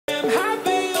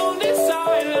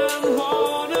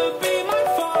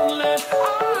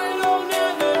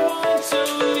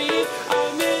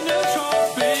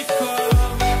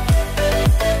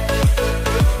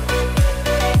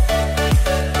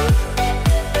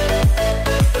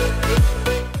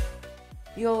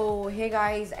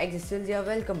guys, Existil here.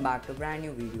 Welcome back to a brand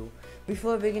new video.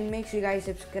 Before we begin, make sure you guys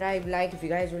subscribe, like if you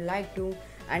guys would like to,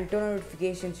 and turn on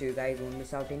notifications so you guys won't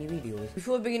miss out any videos.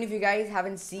 Before we begin, if you guys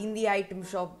haven't seen the item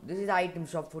shop, this is the item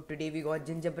shop for today. We got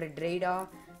Gingerbread Raider,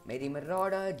 Mary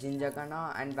Marauder, Ginger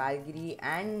Kana, and Valkyrie,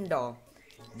 and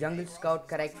Jungle Scout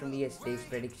correct from the yesterday's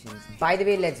predictions. By the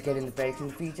way, let's get in the prediction.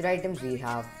 Featured items we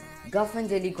have Guff and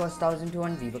Jelly cost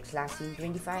 1201 V-Bucks last seen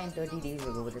 25 and 30 days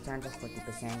ago with a chance of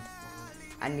 40%.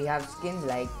 And we have skins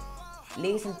like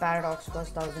Lace and Paradox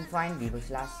cost 1005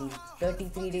 V-Bucks last seen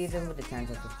 33 days ago with a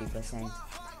chance of 50%.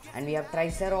 And we have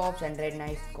Triceratops and Red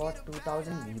Knight cost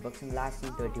 2000 V-Bucks in last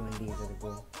seen 31 days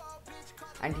ago.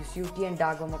 And Hisuti and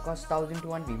Dagoma cost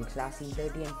 1001 V-Bucks last seen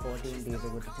 30 and 14 days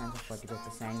ago with a chance of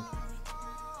 44%.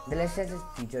 The list is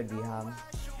featured we have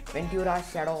Ventura,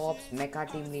 Shadow Ops,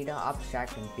 Mecha Team Leader,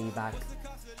 Abstract and Payback.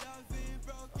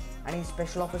 And in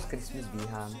Special Offers Christmas we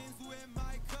have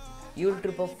Yule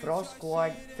Trooper, Frost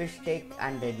Squad, Fish Stick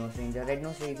and Red Nose Ranger. Red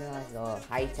Nose Ranger has a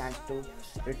high chance to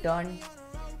return.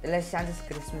 The less chances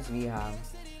Christmas we have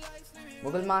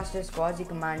Mughal Master, Quasi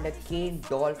Commander, Kane,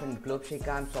 Dolph and Globe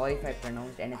Shaker. I'm sorry if I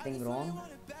pronounced anything wrong.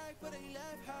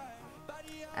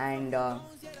 And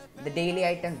the daily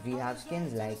items we have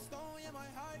skins like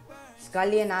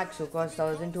Scully and Axe who cost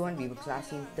 1201 V-Bucks last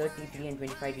seen 33 and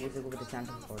 25 days ago with a chance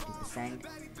of 40%.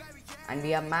 And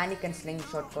we have Manic and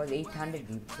Slingshot cost 800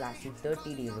 V-Bucks last seen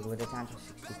 30 days ago with a chance of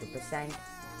 62%.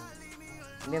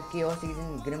 We have Chaos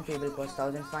Season Grim Fable cost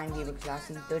 1005 V-Bucks last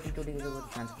seen 32 days ago with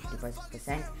a chance of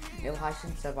 55%. We have Hush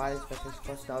and Survival Specialist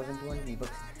cost 1201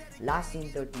 V-Bucks last seen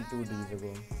 32 days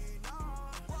ago.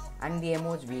 And the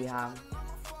emotes we have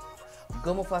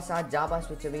Gomofasa, Jabba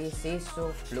Switch Away, Say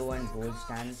So, Flow and Bold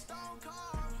Stance.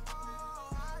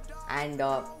 And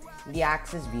the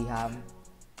axes we have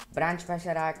Branch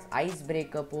Crusher Axe,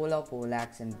 Icebreaker, Polar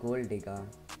Polax and Gold Digger.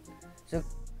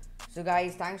 So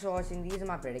guys, thanks for watching. These are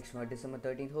my predictions for December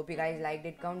 13th. Hope you guys liked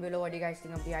it. Comment below what you guys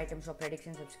think of the items or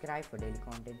predictions. Subscribe for daily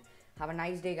content. Have a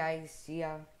nice day guys. See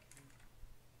ya.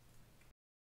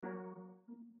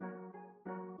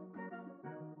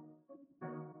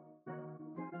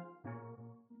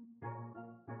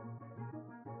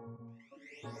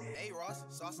 Hey Ross,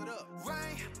 sauce it up.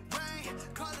 Rain,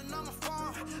 calling on my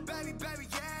phone. Baby,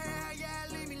 yeah,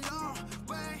 leave me alone.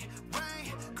 Rain,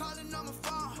 calling on my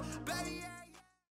phone. Baby, yeah.